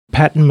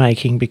pattern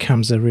making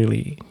becomes a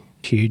really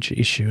huge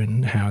issue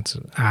in how it's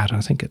art.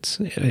 I think it's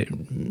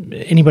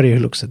anybody who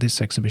looks at this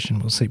exhibition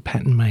will see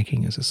pattern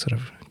making as a sort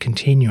of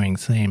continuing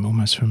theme,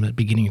 almost from the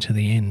beginning to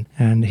the end.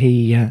 And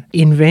he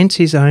invents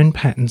his own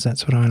patterns.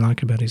 That's what I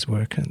like about his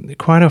work. And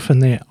quite often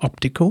they're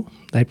optical.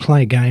 They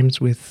play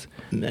games with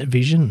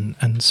vision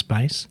and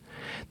space.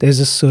 There's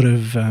a sort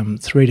of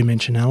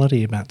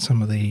three-dimensionality about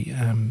some of the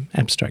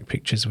abstract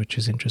pictures, which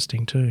is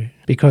interesting too.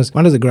 Because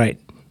one of the great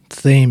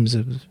themes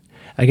of,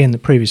 again, the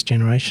previous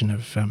generation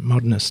of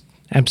modernist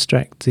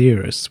abstract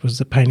theorists was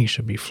that painting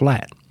should be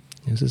flat.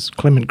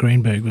 Clement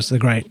Greenberg was the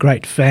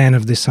great fan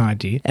of this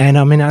idea. And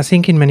I mean, I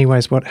think in many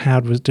ways what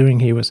Howard was doing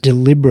here was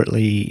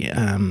deliberately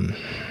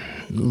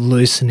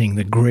loosening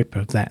the grip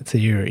of that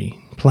theory,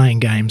 playing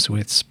games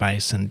with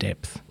space and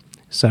depth.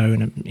 So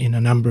in a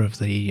number of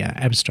the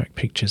abstract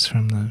pictures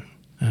from the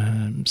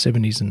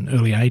 70s and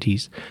early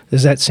 80s,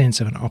 there's that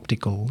sense of an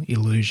optical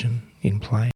illusion in play.